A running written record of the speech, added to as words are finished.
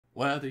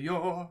Whether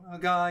you're a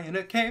guy in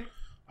a cape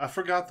I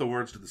forgot the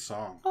words to the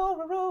song.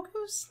 or a rogue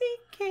who's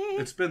sneaky.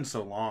 It's been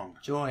so long.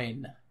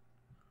 Join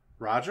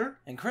Rodger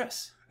and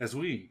Chris as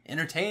we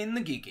entertain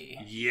the geeky.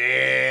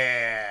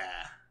 Yeah.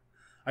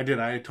 I did.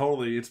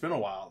 It's been a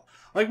while.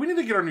 Like, we need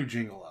to get our new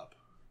jingle up.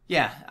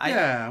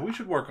 Yeah, we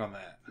should work on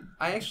that.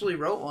 I actually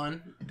wrote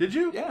one. Did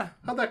you? Yeah.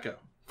 How'd that go?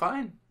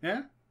 Fine.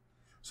 Yeah?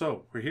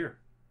 So, we're here.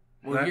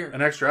 We're here.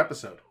 An extra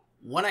episode.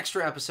 One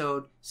extra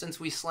episode since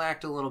we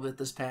slacked a little bit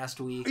this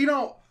past week. You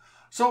know,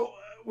 so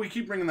we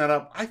keep bringing that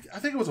up. I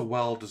think it was a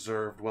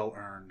well-deserved,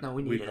 well-earned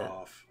week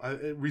off.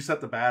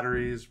 Reset the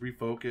batteries,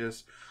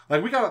 refocus.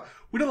 Like, we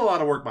did a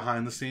lot of work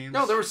behind the scenes.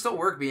 No, there was still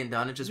work being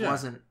done. It just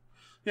wasn't.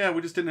 Yeah,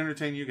 we just didn't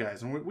entertain you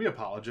guys, and we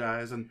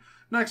apologize. And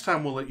next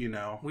time we'll let you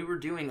know. We were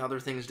doing other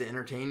things to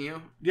entertain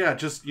you. Yeah,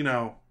 just, it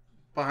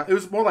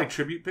was more like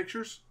tribute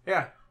pictures.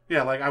 Yeah.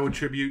 Yeah, like I would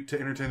tribute to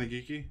Entertain the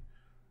Geeky.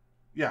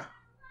 Yeah.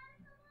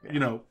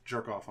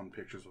 Jerk off on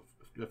pictures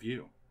of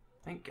you.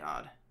 Thank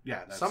God.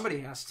 Yeah,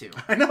 somebody has to.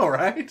 I know,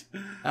 right?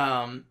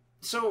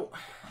 So.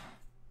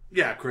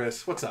 Yeah,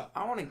 Chris, what's up?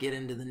 I want to get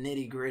into the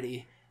nitty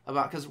gritty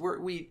because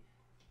we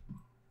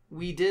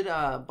did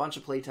a bunch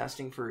of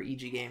playtesting for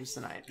EG Games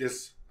tonight.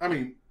 Yes, I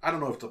mean, I don't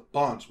know if it's a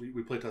bunch.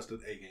 We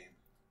playtested a game,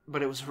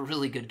 but it was a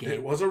really good game.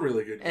 It was a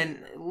really good game. And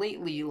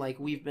lately, like,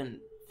 we've been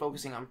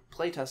focusing on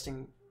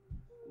playtesting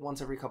once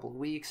every couple of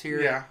weeks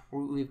here. Yeah,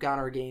 we've got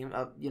our game,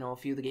 a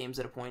few of the games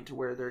at a point to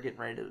where they're getting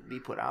ready to be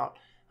put out.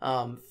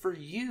 For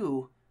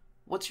you,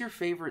 what's your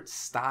favorite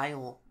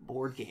style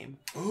board game?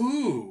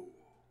 Ooh.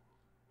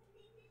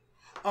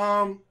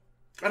 I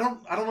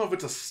don't know if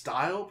it's a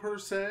style per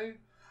se.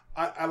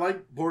 I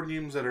like board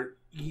games that are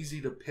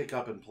easy to pick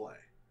up and play.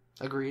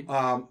 Agreed.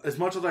 As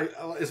much as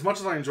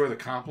I enjoy the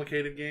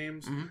complicated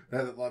games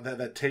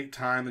that take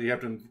time that you have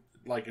to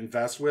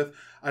invest with,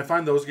 I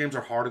find those games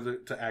are harder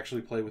to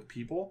actually play with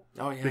people.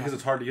 Oh yeah, because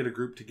it's hard to get a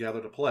group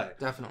together to play.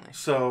 Definitely.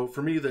 So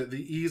for me, the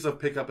ease of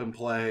pick up and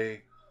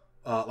play,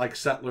 like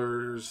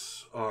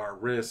Settlers or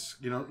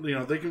Risk,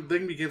 they can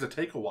be games that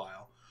take a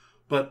while.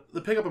 But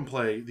the pick up and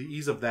play, the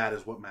ease of that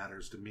is what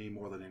matters to me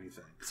more than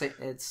anything.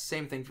 It's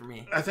same thing for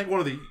me. I think one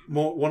of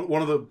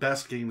the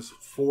best games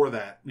for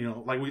that,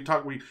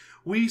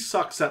 we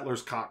suck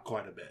Settlers cock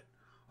quite a bit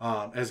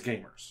as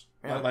gamers.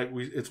 Yeah.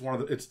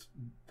 It's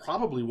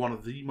probably one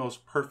of the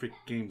most perfect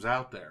games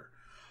out there.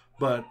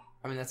 But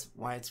I mean, that's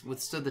why it's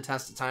withstood the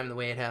test of time the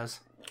way it has.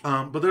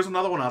 But there's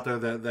another one out there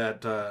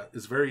that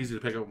is very easy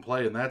to pick up and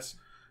play, and that's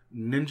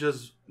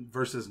Ninjas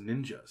versus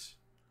Ninjas.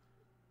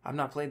 I've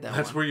not played that.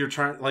 That's where you're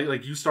trying,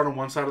 like you start on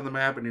one side of the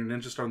map and your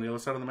ninjas start on the other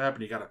side of the map,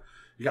 and you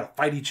gotta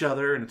fight each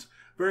other, and it's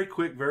very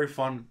quick, very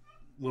fun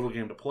little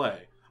game to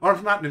play. Or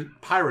if not,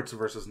 Pirates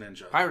versus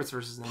Ninja. Pirates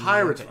versus Ninja.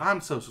 Pirates. Okay. I'm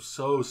so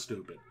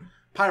stupid.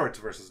 Pirates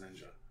versus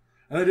Ninja.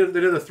 And they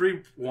did a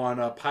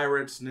 3-1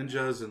 Pirates,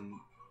 Ninjas, and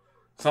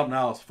something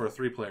else for a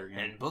 3-player game.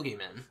 And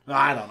Boogeyman.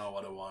 I don't know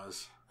what it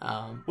was.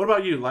 What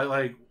about you?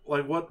 Like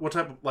what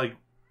type of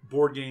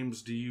board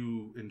games do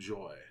you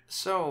enjoy?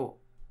 So.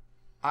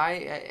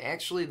 I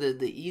actually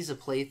the ease of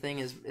play thing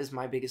is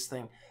my biggest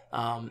thing.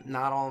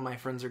 Not all of my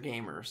friends are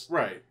gamers,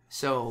 right?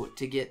 So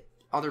to get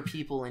other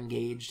people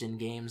engaged in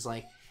games,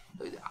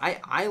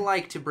 I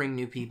like to bring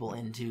new people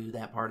into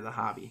that part of the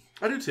hobby.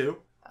 I do too.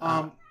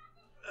 But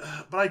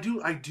I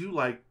do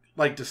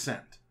like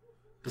Descent.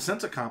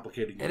 Descent's a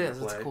complicated game. It is.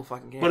 To play, it's a cool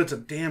fucking game, but it's a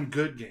damn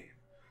good game.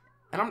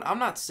 And I'm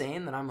not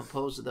saying that I'm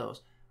opposed to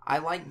those. I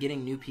like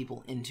getting new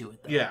people into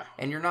it, though. Yeah.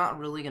 And you're not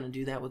really going to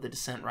do that with the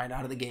Descent right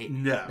out of the gate.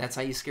 No. That's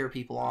how you scare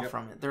people off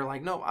from it. They're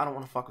like, no, I don't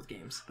want to fuck with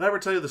games. Did I ever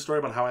tell you the story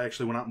about how I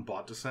actually went out and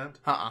bought Descent?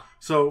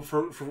 So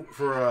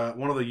for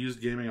one of the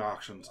used gaming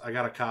auctions, I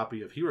got a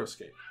copy of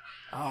HeroScape.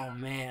 Oh,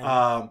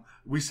 man.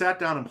 We sat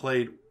down and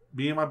played,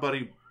 me and my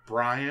buddy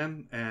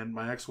Brian and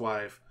my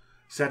ex-wife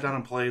sat down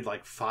and played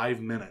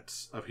 5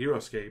 minutes of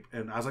HeroScape,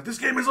 and I was like, this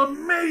game is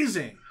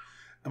amazing!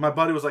 And my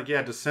buddy was like,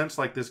 yeah, Descent's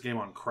like this game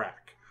on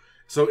crack.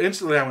 So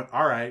instantly I went,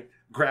 all right,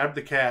 grabbed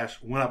the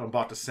cash, went up and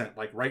bought Descent,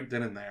 right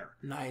then and there.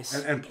 Nice.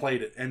 And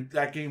played it. And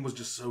that game was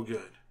just so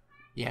good.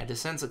 Yeah,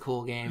 Descent's a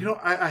cool game.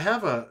 I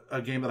have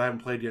a game that I haven't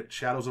played yet,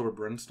 Shadows over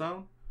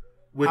Brimstone,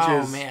 which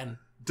is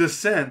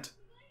Descent,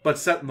 but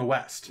set in the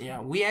West.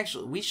 Yeah,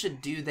 we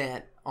should do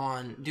that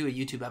do a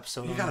YouTube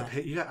episode on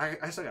that.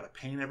 I still got to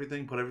paint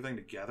everything, put everything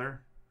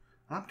together.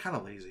 I'm kind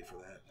of lazy for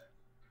that.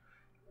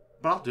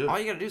 But I'll do it. All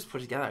you gotta do is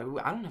put it together.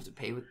 I don't have to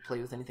play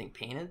with anything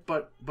painted.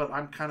 But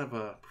I'm kind of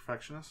a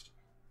perfectionist.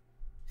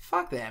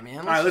 Fuck that,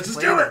 man. All right, let's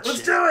just do it.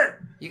 Let's do it.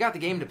 You got the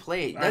game to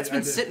play. That's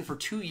been sitting for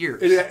 2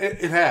 years.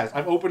 It has.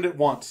 I've opened it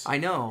once. I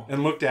know.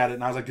 And looked at it,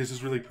 and I was like, this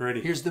is really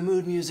pretty. Here's the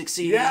mood music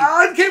CD.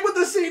 Yeah, it came with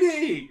the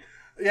CD.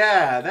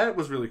 Yeah, that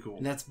was really cool.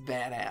 That's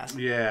badass.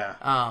 Yeah.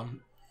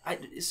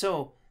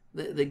 So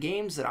the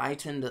games that I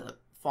tend to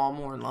fall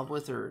more in love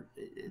with are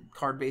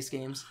card-based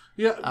games.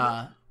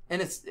 Yeah.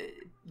 And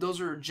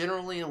those are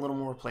generally a little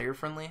more player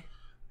friendly.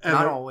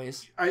 Not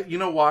always. You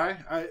know why?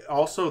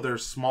 Also, they're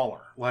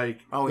smaller. They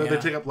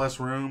take up less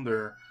room.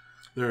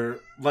 They're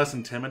less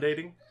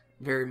intimidating.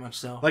 Very much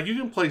so. Like, you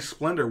can play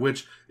Splendor,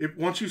 which,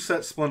 once you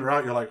set Splendor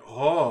out, you're like,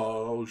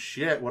 oh,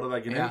 shit, what did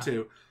I get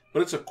into?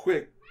 But it's a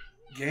quick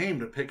game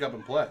to pick up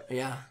and play.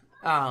 Yeah.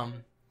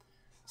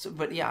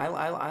 But yeah,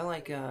 I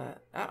like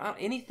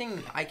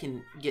anything I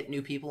can get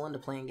new people into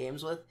playing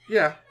games with.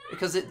 Yeah.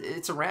 Because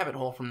it's a rabbit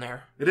hole from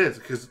there. It is,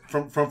 because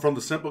from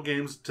the simple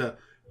games to...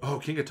 Oh,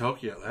 King of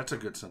Tokyo. That's a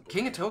good simple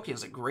King of Tokyo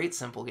is a great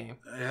simple game.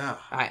 Yeah.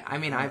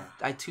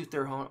 I toot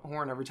their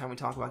horn every time we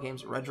talk about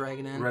games. Red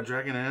Dragon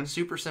Inn.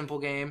 Super simple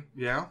game.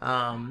 Yeah.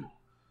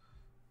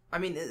 I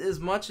mean, as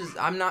much as...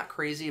 I'm not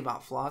crazy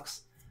about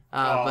Flux. But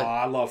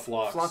I love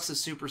Flux. Flux is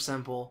super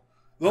simple.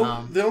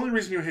 The only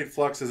reason you hate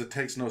Flux is it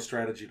takes no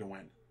strategy to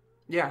win.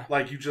 Yeah.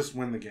 Like, you just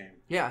win the game.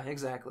 Yeah,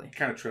 exactly. You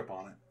kind of trip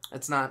on it.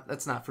 That's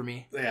not for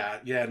me.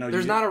 Yeah, no.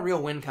 There's not a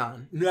real win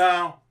con.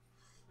 No.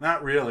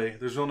 Not really.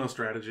 There's no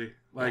strategy.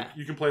 Like,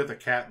 you can play with a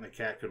cat and the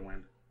cat could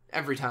win.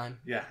 Every time.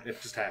 Yeah, it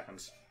just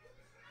happens.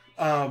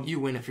 You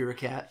win if you're a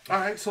cat. All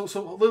right, so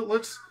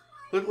let's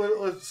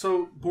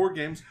board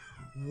games.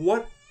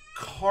 What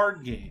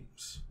card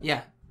games?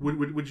 Yeah.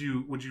 Would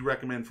you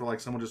recommend for like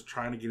someone just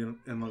trying to get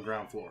in the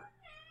ground floor?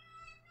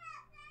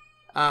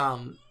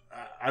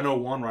 I know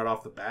one right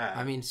off the bat.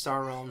 I mean,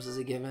 Star Realms is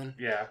a given.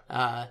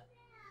 Yeah.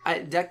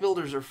 Deck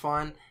builders are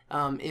fun.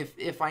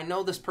 If I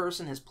know this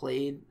person has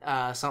played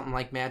something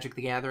like Magic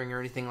the Gathering or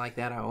anything like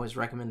that, I always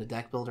recommend a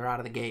deck builder out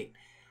of the gate.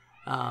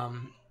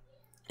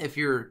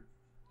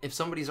 If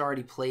somebody's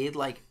already played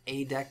like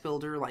a deck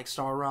builder like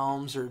Star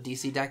Realms or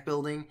DC deck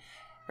building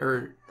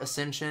or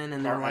Ascension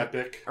and they're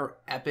Epic.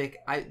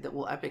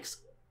 Epic's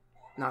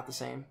not the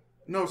same.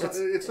 No,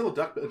 it's still a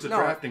deck. It's a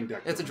drafting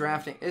deck. It's a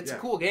drafting. It's a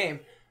cool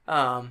game.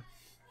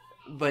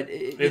 But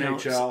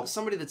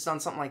somebody that's done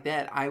something like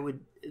that, I would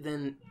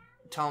then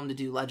tell them to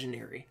do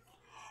Legendary.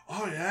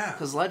 Oh yeah,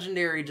 because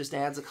Legendary just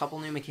adds a couple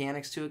new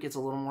mechanics to it, gets a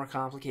little more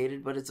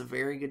complicated, but it's a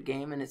very good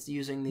game and it's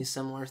using these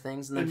similar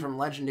things. And then from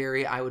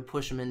Legendary, I would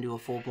push them into a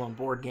full blown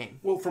board game.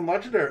 Well, from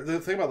Legendary, the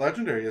thing about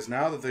Legendary is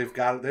now that they've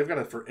got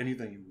it for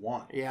anything you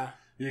want. Yeah,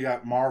 you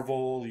got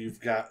Marvel,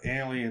 you've got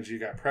Aliens, you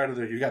got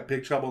Predator, you got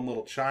Big Trouble in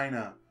Little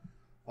China.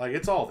 Like,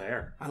 it's all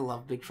there. I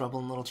love Big Trouble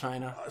in Little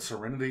China.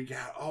 Serenity,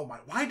 yeah. Oh my!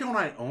 Why don't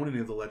I own any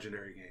of the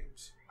Legendary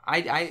games?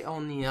 I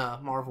own the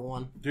Marvel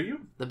one. Do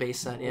you? The base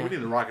set, yeah. Well, we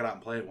need to rock it out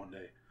and play it one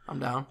day. I'm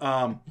down.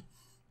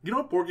 You know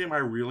what board game I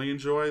really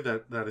enjoy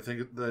that I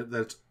think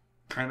that's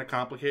kind of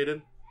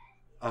complicated?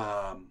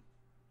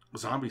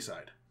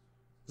 Zombicide.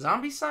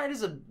 Zombicide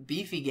is a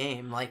beefy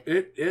game. Like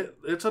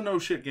it's a no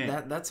shit game.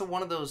 That's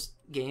one of those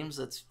games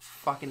that's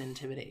fucking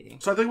intimidating.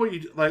 So I think what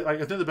you like I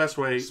think the best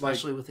way,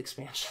 especially with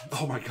expansions.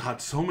 Oh my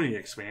god, so many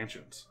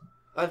expansions.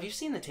 Have you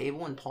seen the table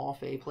when Paul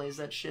Fay plays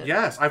that shit?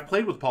 Yes, I've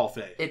played with Paul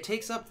Fay. It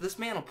takes up... This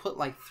man will put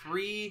like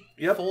 3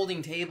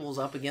 folding tables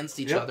up against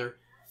each other,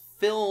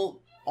 fill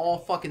all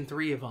fucking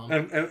 3 of them,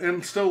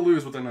 and still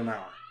lose within an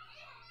hour.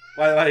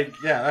 Like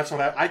that's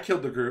what I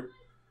killed the group.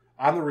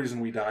 I'm the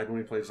reason we died when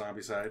we played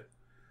Zombicide.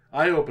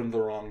 I opened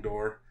the wrong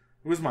door.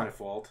 It was my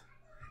fault.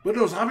 But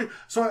no,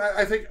 So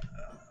I think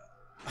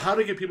how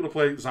to get people to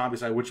play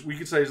Zombicide, which we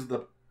could say is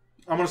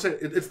I'm going to say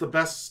it's the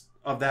best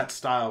of that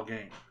style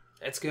game.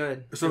 It's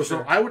good.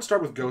 So I would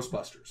start with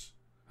Ghostbusters.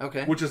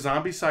 Okay. Which is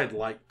Zombicide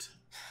Light.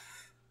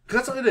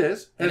 Because that's what it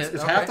is.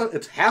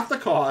 It's half the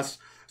cost.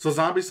 So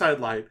Zombicide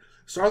Light.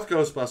 Start with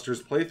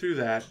Ghostbusters, play through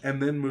that,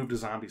 and then move to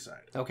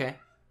Zombicide. Okay.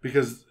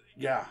 Because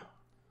yeah.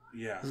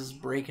 This is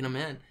breaking them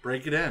in.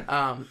 Break it in.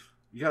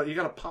 You got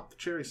to pop the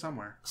cherry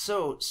somewhere.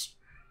 So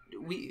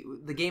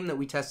the game that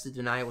we tested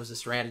tonight was a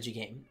strategy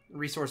game,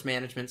 resource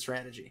management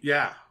strategy.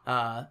 Yeah.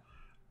 I'm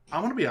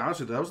gonna be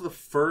honest with you. That was the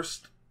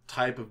first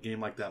type of game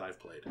like that I've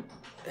played.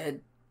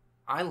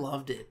 I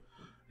loved it.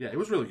 Yeah, it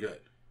was really good.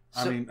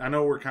 I mean, I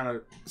know we're kind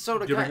of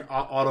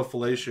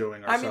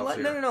auto-fellatioing ourselves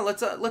here. No.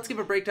 Let's give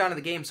a breakdown of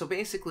the game. So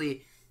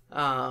basically,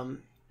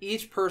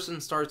 each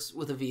person starts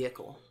with a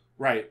vehicle.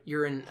 Right.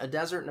 You're in a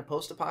desert in a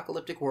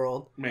post-apocalyptic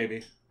world.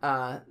 Maybe.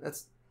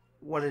 That's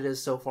what it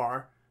is so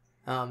far.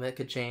 It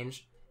could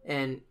change.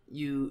 And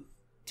you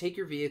take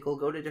your vehicle,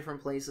 go to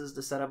different places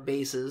to set up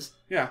bases.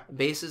 Yeah.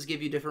 Bases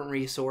give you different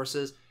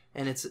resources.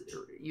 And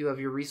you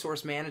have your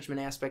resource management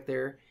aspect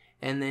there,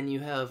 and then you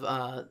have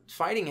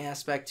fighting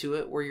aspect to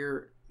it where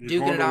you're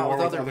duking it out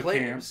with other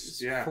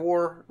players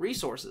for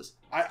resources.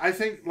 I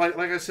think, like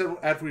I said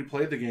after we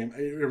played the game,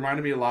 it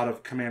reminded me a lot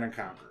of Command and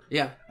Conquer.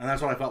 Yeah, and that's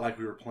what I felt like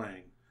we were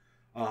playing.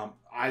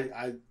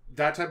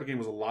 That type of game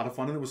was a lot of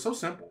fun, and it was so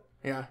simple.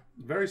 Yeah,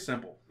 very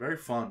simple, very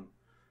fun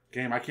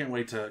game. I can't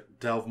wait to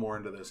delve more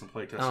into this and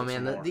play test. Oh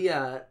man,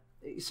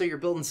 so you're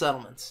building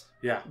settlements.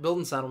 Yeah,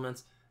 building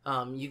settlements.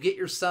 You get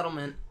your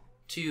settlement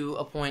to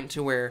a point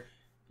to where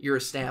you're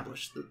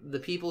established. The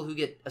people who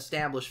get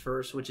established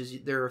first, which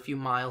is there are a few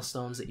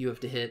milestones that you have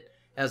to hit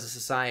as a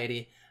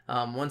society.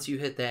 Once you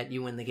hit that,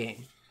 you win the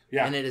game.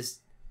 Yeah, and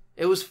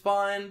it was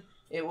fun.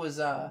 It was.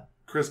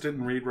 Chris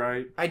didn't read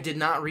right. I did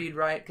not read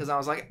right because I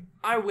was like,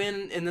 I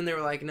win, and then they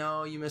were like,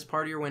 no, you missed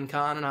part of your win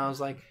con, and I was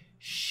like,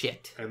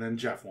 shit. And then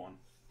Jeff won.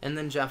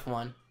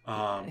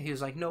 He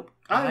was like, nope,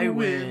 I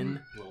win.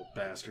 Little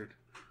bastard.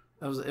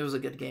 It was a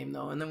good game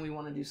though, and then we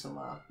want to do some.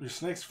 Your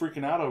snake's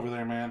freaking out over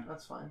there, man.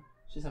 That's fine.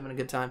 She's having a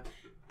good time.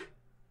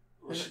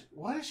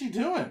 What is she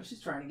doing?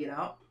 She's trying to get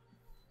out.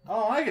 I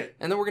don't like it.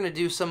 And then we're gonna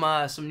do some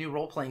new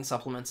role playing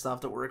supplement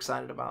stuff that we're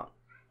excited about.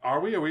 Are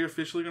we? Are we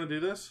officially gonna do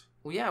this?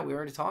 Well, yeah, we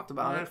already talked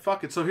about it.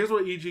 Fuck it. So here's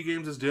what EG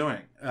Games is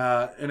doing,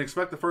 and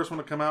expect the first one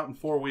to come out in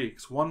 4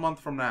 weeks, 1 month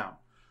from now.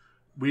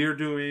 We are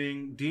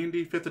doing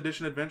D&D 5th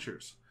Edition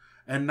adventures,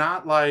 and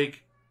not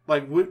like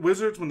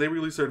Wizards when they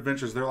release their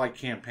adventures, they're like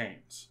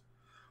campaigns.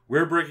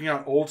 We're breaking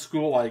out old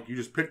school, like you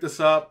just pick this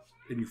up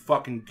and you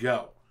fucking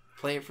go.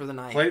 Play it for the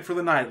night. Play it for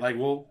the night. Like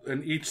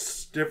and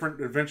each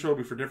different adventure will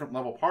be for different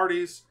level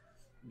parties.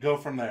 Go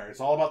from there. It's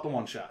all about the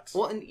one shots.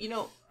 Well, and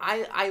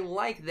I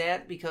like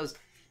that because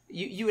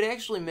you had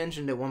actually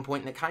mentioned at one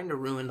point, and it kind of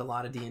ruined a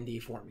lot of D&D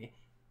for me.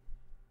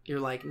 You're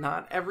like,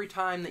 not every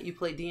time that you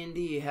play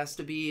D&D has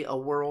to be a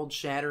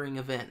world-shattering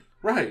event.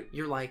 Right.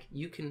 You're like,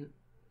 you can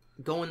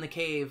go in the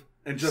cave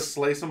and just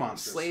slay some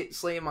monsters.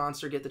 Slay a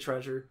monster, get the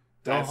treasure.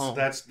 That's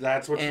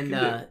what you can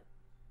do.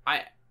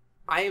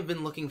 I have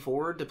been looking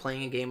forward to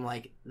playing a game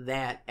like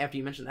that. After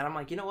you mentioned that, I'm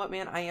like, you know what,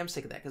 man, I am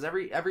sick of that because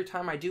every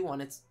time I do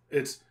one, it's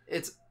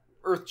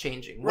earth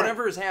changing. Right.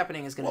 Whatever is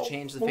happening is going to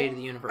change the fate of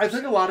the universe. I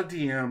think a lot of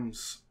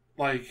DMs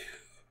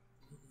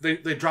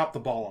they drop the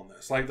ball on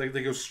this. Like they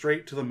go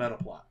straight to the meta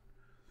plot,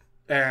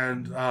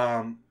 and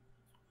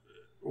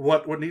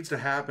what needs to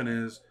happen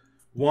is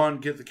one,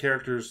 get the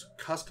characters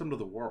accustomed to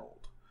the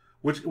world,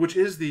 which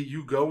is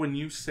you go and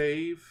you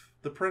save.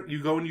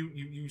 You go and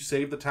you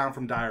save the town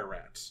from dire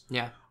rats.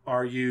 Yeah.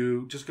 Or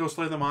you just go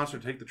slay the monster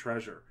and take the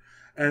treasure.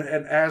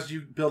 And as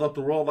you build up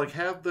the world, like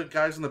have the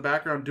guys in the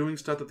background doing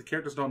stuff that the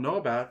characters don't know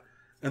about,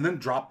 and then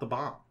drop the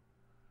bomb.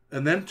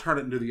 And then turn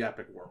it into the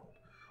epic world.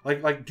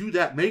 Like do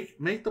that.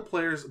 Make the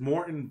players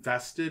more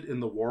invested in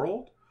the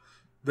world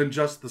than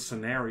just the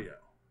scenario.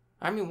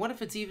 I mean, what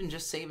if it's even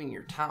just saving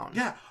your town?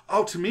 Yeah.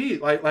 Oh, to me,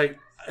 like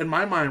in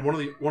my mind, one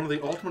of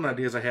the ultimate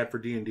ideas I had for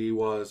D&D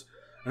was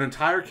an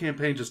entire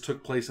campaign just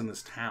took place in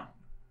this town.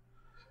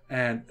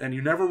 And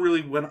you never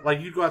really went...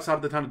 Like, you'd go outside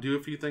of the town to do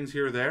a few things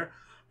here or there.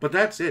 But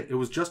that's it. It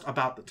was just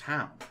about the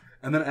town.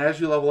 And then as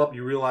you level up,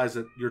 you realize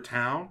that your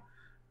town...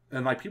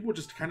 And, like, people would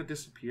just kind of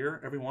disappear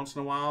every once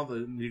in a while.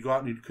 You go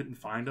out and you couldn't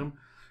find them.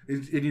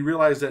 And you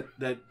realize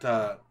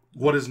that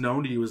what is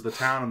known to you is the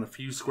town and a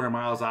few square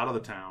miles out of the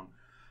town.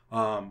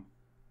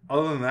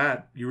 Other than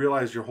that, you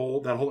realize that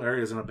whole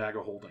area is in a bag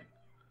of holding.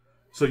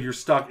 So you're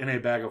stuck in a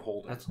bag of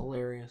holding. That's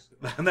hilarious.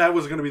 And that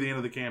was going to be the end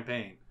of the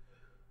campaign.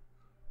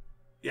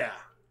 Yeah.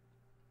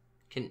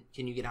 Can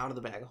you get out of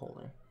the bag of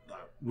holding?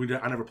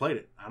 I never played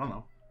it. I don't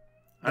know.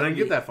 I didn't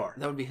get that far.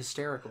 That would be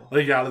hysterical.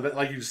 Like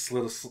you just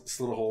slit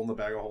a hole in the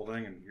bag of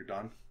holding and you're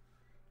done.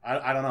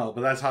 I don't know,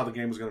 but that's how the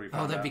game was going to be.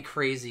 Oh, that'd be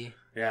crazy.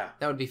 Yeah,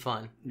 that would be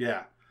fun.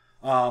 Yeah.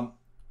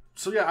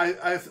 So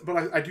yeah,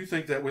 I do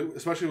think that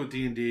especially with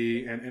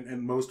D&D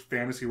and most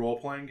fantasy role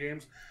playing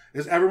games,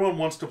 is everyone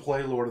wants to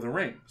play Lord of the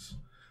Rings.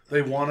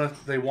 They want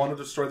to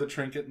destroy the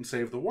trinket and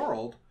save the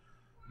world,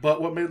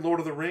 but what made Lord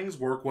of the Rings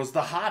work was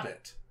The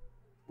Hobbit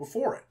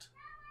before it.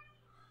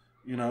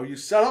 You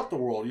set up the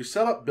world, you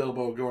set up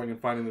Bilbo going and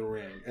finding the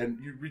ring, and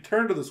you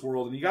return to this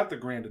world and you got the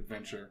grand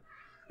adventure.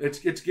 It's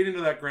getting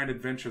to that grand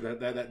adventure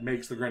that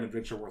makes the grand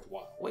adventure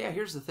worthwhile. Well, yeah,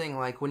 here's the thing,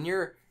 like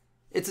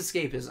it's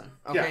escapism.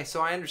 Okay, yeah.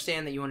 So I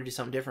understand that you want to do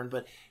something different,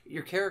 but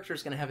your character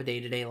is going to have a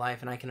day-to-day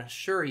life, and I can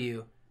assure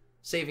you,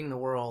 saving the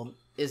world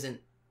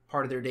isn't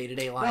part of their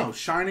day-to-day life. No,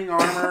 shining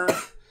armor,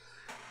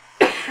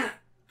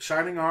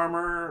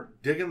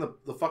 digging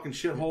the fucking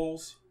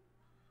shitholes.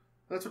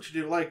 That's what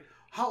you do. Like,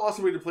 how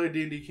awesome would it to play a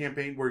D&D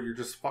campaign where you're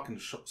just fucking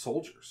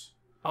soldiers?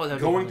 Oh, that's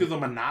going through the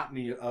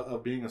monotony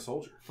of being a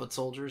soldier. Foot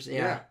soldiers,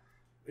 yeah.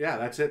 Yeah,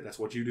 that's it. That's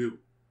what you do.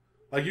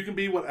 Like, you can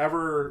be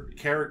whatever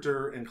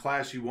character and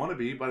class you want to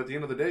be, but at the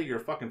end of the day, you're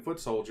a fucking foot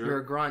soldier. You're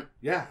a grunt.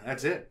 Yeah,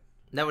 that's it.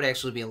 That would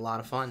actually be a lot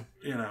of fun.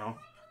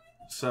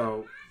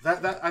 So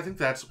that I think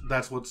that's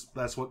what's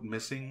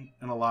missing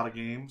in a lot of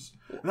games.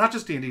 Not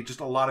just D&D, just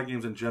a lot of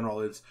games in general.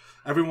 It's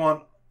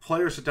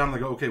players sit down and they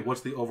go, okay,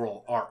 what's the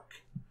overall arc?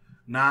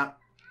 Not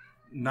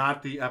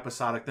the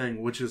episodic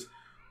thing, which is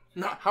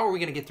how are we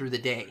going to get through the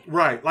day?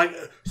 Right. Like,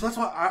 so that's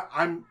why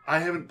I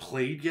haven't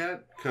played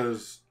yet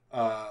because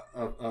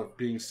of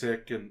being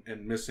sick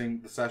and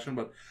missing the session,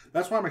 but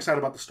that's why I'm excited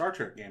about the Star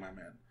Trek game I'm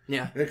in.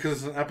 Yeah.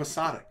 Because it's an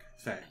episodic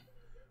thing,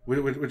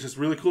 which is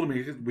really cool to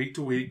me. Week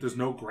to week, there's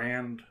no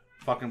grand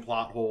fucking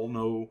plot hole,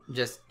 no...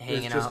 Just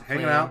hanging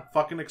out,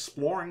 fucking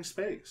exploring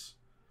space.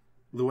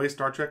 The way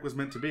Star Trek was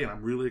meant to be, and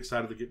I'm really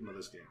excited to get into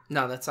this game.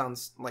 No, that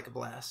sounds like a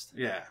blast.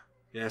 Yeah.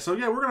 Yeah, so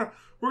yeah, we're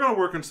gonna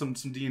work on some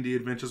D&D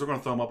adventures. We're gonna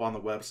throw them up on the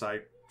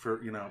website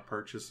for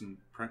purchase and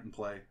print and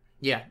play.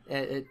 Yeah,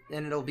 and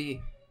it'll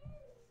be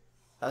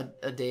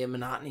a day of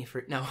monotony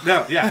for no.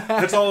 No, yeah,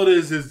 that's all it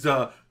is.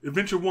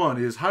 Adventure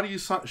 1 is how do you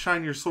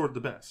shine your sword the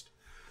best?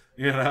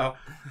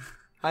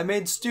 I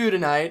made stew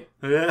tonight.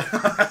 Yeah.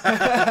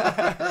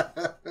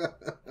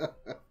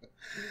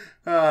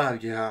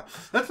 Yeah,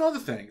 that's another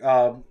thing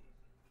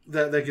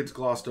that gets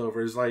glossed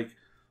over is like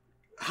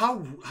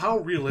how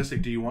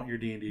realistic do you want your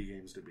D&D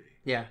games to be?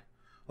 Yeah.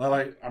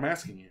 Like I'm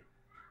asking you.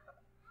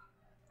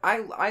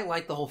 I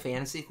like the whole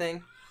fantasy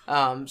thing.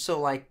 So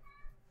like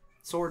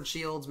sword,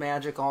 shields,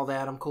 magic, all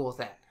that, I'm cool with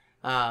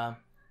that.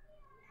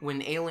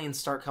 When aliens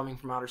start coming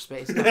from outer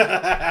space,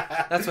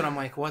 that's when I'm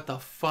like, what the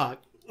fuck?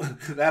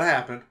 That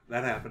happened.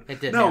 It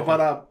did. No, happen.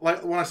 But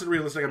like when I said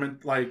realistic, I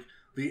meant like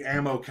the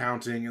ammo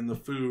counting and the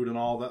food and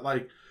all that.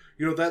 Like,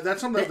 you know, that's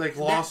something that they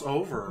gloss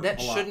over.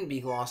 That shouldn't be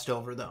glossed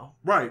over, though.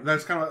 Right.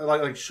 That's kind of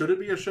like should it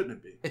be or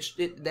shouldn't it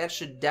be? That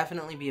should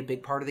definitely be a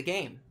big part of the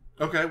game.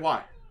 Okay.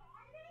 Why?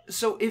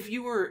 So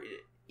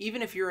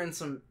even if you're in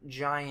some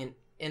giant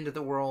end of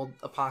the world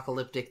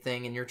apocalyptic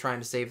thing and you're trying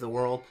to save the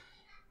world,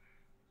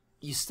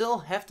 you still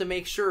have to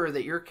make sure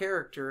that your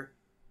character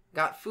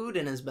got food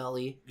in his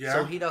belly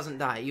so he doesn't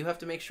die. You have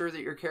to make sure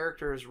that your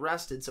character is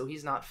rested so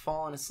he's not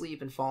falling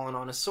asleep and falling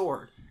on a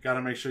sword. Got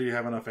to make sure you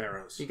have enough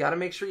arrows. You got to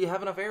make sure you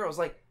have enough arrows.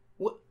 Like,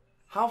 what?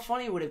 How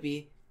funny would it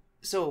be?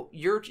 So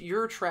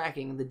you're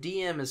tracking, the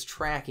DM is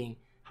tracking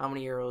how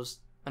many arrows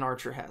an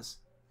archer has.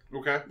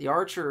 Okay. The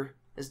archer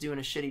is doing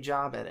a shitty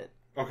job at it.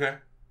 Okay.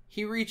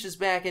 He reaches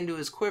back into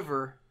his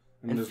quiver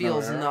and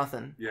feels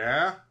nothing.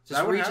 Yeah?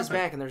 Just reaches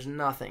back and there's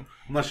nothing.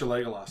 Unless you're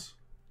Legolas.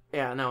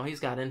 Yeah, no, he's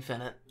got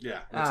infinite. Yeah,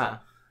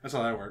 that's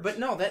how that works. But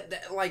no,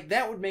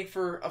 that would make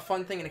for a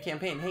fun thing in a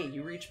campaign. Hey,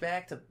 you reach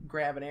back to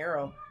grab an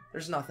arrow,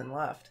 there's nothing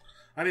left.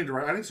 I need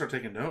to start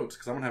taking notes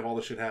because I'm gonna have all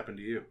this shit happen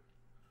to you.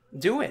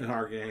 Do it in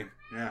our game.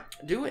 Yeah,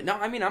 do it. No,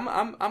 I mean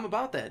I'm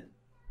about that.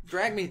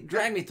 Drag me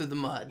through the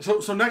mud.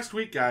 So next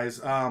week,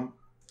 guys.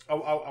 I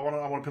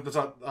want to pimp this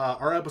out.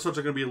 Our episodes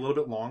are going to be a little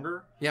bit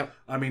longer. Yep.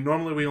 I mean,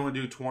 normally we only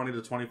do 20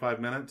 to 25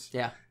 minutes.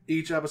 Yeah.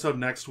 Each episode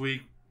next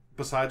week,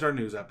 besides our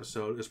news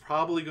episode, is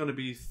probably going to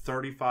be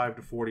 35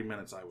 to 40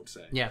 minutes, I would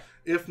say. Yeah.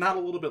 If not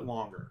a little bit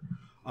longer.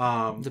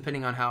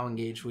 Depending on how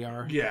engaged we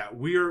are. Yeah,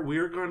 we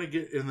are going to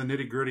get in the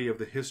nitty gritty of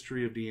the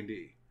history of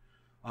D&D.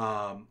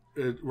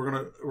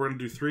 We're gonna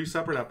do 3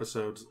 separate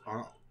episodes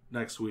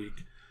next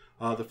week.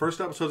 The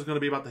first episode is going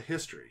to be about the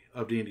history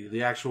of D&D,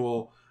 the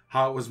actual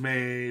how it was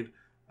made,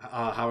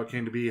 how it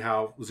came to be,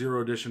 how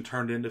 0th edition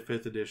turned into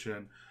 5th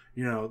edition.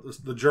 You know,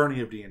 the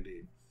journey of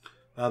D&D.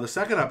 The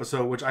second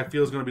episode, which I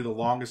feel is going to be the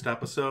longest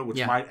episode,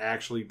 which might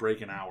actually break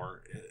an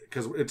hour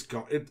because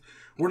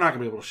we're not going to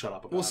be able to shut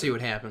up about it. We'll see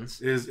what happens.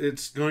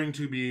 It's going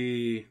to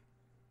be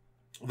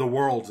the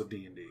worlds of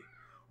D&D.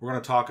 We're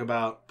going to talk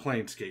about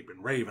Planescape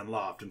and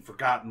Ravenloft and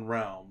Forgotten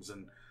Realms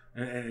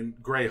and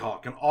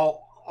Greyhawk and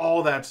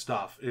all that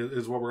stuff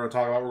is what we're going to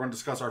talk about. We're going to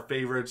discuss our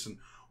favorites and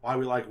why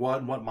we like what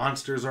and what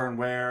monsters are and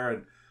where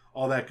and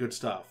all that good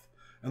stuff.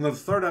 And then the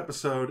third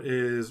episode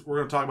is we're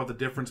going to talk about the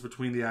difference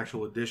between the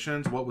actual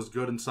editions, what was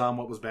good in some,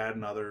 what was bad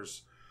in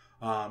others.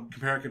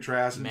 Compare and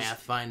contrast.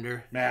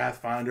 Mathfinder.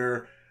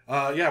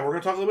 Yeah, we're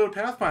going to talk a little bit of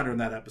Pathfinder in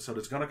that episode.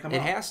 It's going to come up.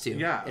 It has to.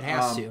 Yeah. It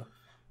has to.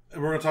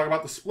 And we're going to talk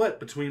about the split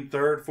between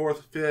 3rd,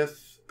 4th,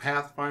 5th,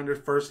 Pathfinder,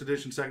 1st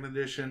edition, 2nd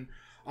edition.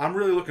 I'm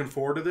really looking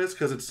forward to this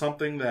because it's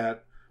something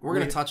that... We're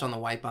going to touch on the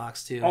white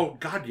box, too. Oh,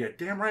 God, yeah.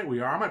 Damn right we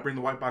are. I might bring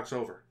the white box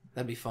over.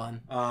 That'd be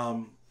fun.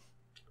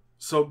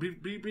 So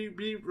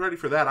be ready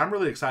for that. I'm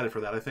really excited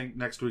for that. I think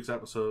next week's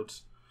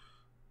episodes...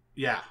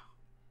 Yeah.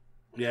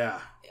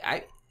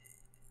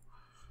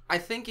 I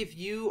think if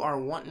you are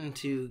wanting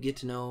to get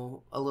to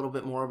know a little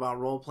bit more about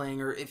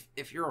role-playing, or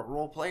if you're a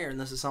role player and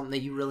this is something that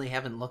you really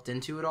haven't looked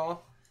into at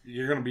all...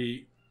 You're going to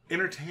be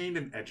entertained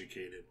and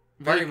educated.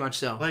 Very much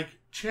so. Like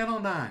Channel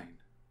 9.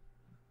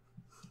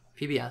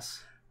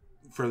 PBS.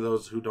 For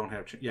those who don't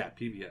have...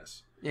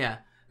 PBS. Yeah.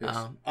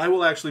 Yes. I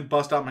will actually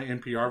bust out my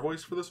NPR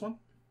voice for this one.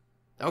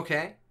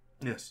 Okay.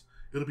 Yes.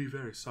 It'll be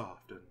very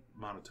soft and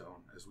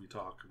monotone as we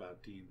talk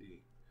about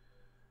D&D.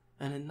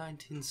 And in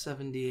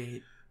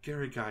 1978...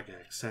 Gary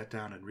Gygax sat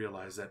down and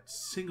realized that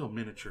single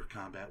miniature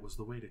combat was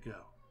the way to go.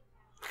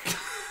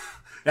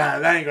 Yeah,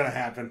 that ain't gonna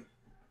happen.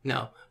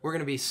 No, we're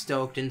gonna be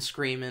stoked and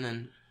screaming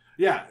and...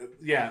 Yeah.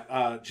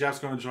 Jeff's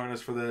gonna join us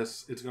for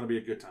this. It's gonna be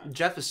a good time.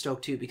 Jeff is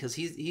stoked too because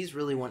he's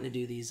really wanting to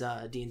do these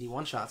D&D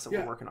one-shots that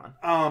we're working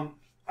on.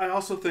 I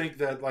also think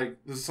that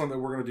this is something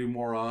that we're gonna do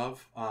more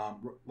of.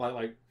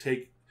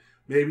 Take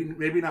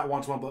maybe not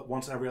once a month, but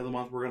once every other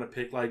month. We're gonna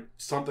pick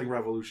something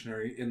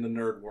revolutionary in the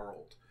nerd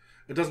world.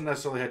 It doesn't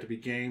necessarily have to be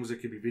games.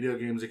 It could be video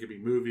games. It could be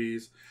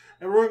movies.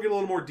 And we're going to get a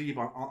little more deep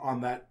on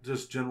that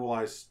just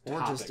generalized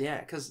topic. Or just,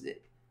 because...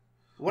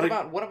 What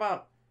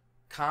about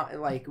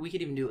we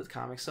could even do it with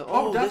comics.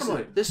 So,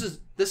 definitely.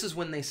 This is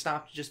when they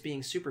stopped just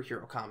being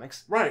superhero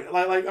comics. Right.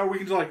 Or we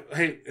can do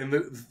hey, and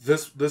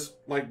this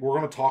we're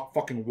going to talk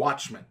fucking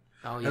Watchmen.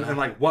 Oh, yeah.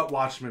 And what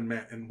Watchmen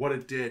meant and what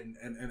it did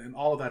and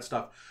all of that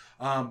stuff.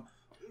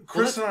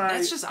 Chris and I...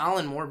 That's just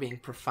Alan Moore being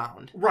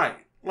profound. Right.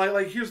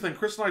 Here's the thing.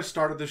 Chris and I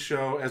started this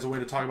show as a way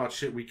to talk about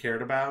shit we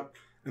cared about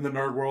in the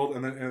nerd world,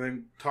 and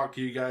then talk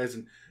to you guys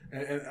and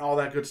all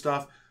that good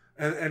stuff.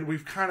 And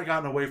we've kind of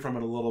gotten away from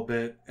it a little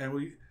bit, and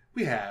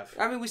we have.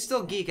 I mean, we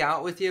still geek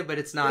out with you, but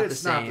it's not the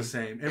same. It's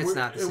not the same. It's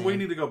not the same. And we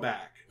need to go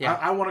back. Yeah.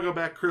 I want to go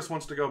back. Chris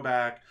wants to go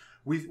back.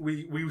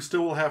 We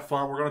still will have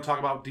fun. We're going to talk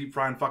about deep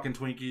frying fucking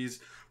Twinkies.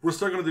 We're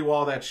still going to do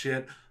all that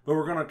shit, but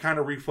we're going to kind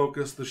of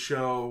refocus the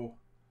show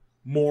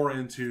more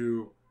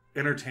into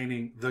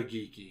entertaining the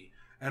geeky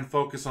and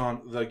focus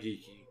on the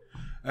geeky.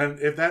 And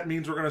if that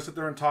means we're going to sit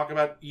there and talk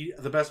about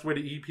the best way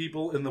to eat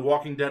people in the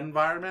Walking Dead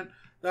environment,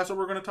 that's what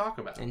we're going to talk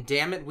about. And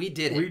damn it, we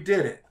did it. We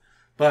did it.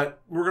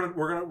 But we're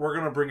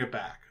gonna bring it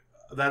back.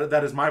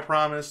 That is my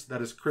promise.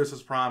 That is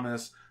Chris's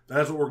promise. That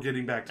is what we're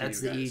getting back to.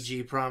 That's you guys. the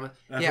EG promise.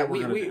 That's yeah,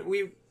 what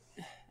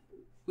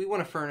we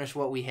want to furnish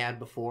what we had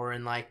before,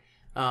 and like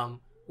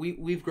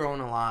we've grown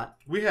a lot.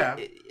 We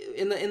have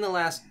in the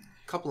last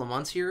couple of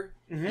months here,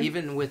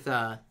 even with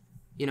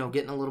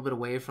getting a little bit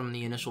away from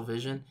the initial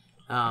vision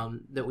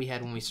that we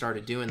had when we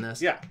started doing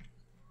this. Yeah.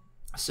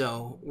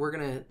 So we're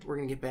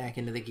gonna get back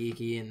into the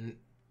geeky, and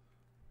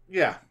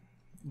yeah.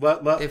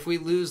 If we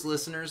lose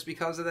listeners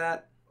because of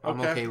that,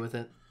 I'm okay with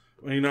it.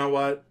 Well, you know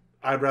what?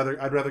 I'd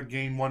rather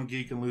gain 1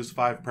 geek and lose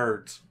 5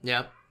 perds.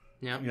 Yep.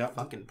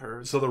 Fucking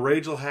perds. So the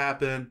rage will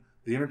happen.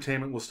 The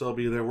entertainment will still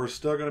be there. We're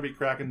still going to be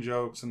cracking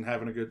jokes and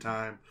having a good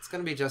time. It's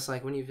going to be just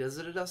like when you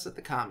visited us at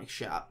the comic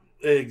shop.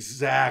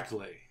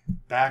 Exactly.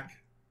 Back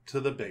to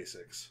the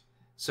basics.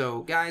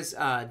 So, guys,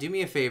 do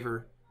me a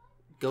favor.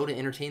 Go to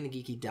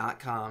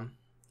entertainthegeeky.com.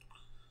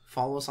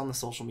 Follow us on the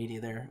social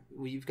media there.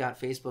 We've got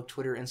Facebook,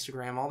 Twitter,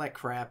 Instagram, all that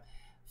crap.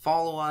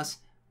 Follow us.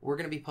 We're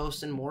going to be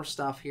posting more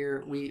stuff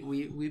here.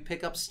 We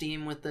pick up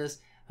steam with this.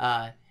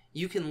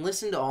 You can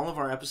listen to all of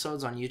our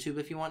episodes on YouTube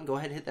if you want. Go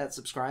ahead and hit that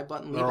subscribe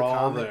button. Leave a comment.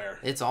 All there.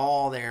 It's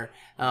all there.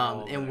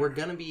 And we're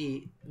going to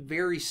be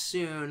very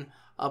soon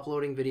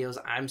uploading videos.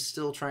 I'm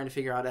still trying to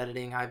figure out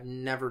editing. I've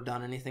never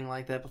done anything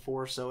like that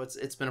before, so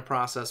it's been a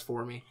process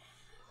for me.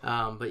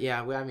 But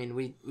yeah,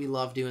 we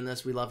love doing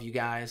this. We love you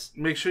guys.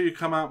 Make sure you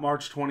come out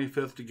March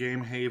 25th to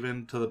Game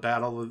Haven to the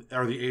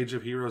the Age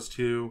of Heroes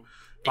 2.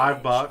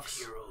 $5.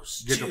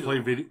 Get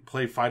to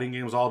play fighting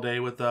games all day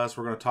with us.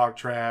 We're gonna talk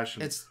trash.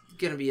 And it's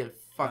gonna be a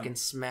fucking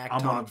smack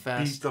talk gonna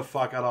fest. Beat the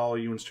fuck out of all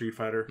of you in Street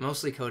Fighter.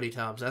 Mostly Cody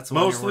Tubbs. That's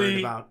what you're worried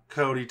about.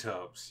 Cody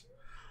Tubbs.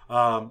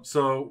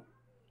 So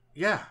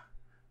yeah.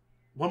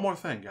 One more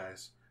thing,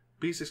 guys.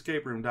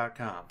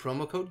 beastsescaperoom.com.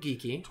 Promo code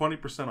Geeky.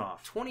 20%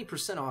 off.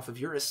 20% off of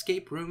your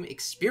escape room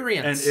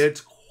experience. And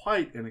it's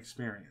quite an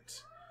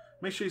experience.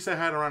 Make sure you say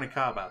hi to Ronnie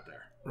Cobb out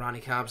there. Ronnie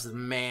Cobb's the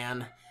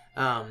man.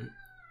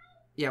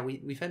 Yeah,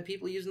 we've had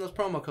people using those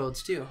promo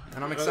codes too,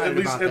 and I'm excited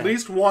about that. At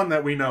least one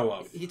that we know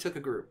of. He took a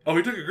group. Oh,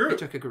 he took a group? He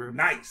took a group.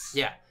 Nice.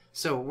 Yeah.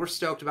 So we're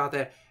stoked about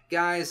that.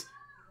 Guys,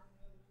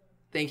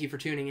 thank you for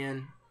tuning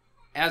in.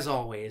 As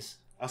always,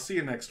 I'll see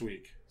you next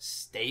week.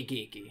 Stay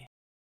geeky.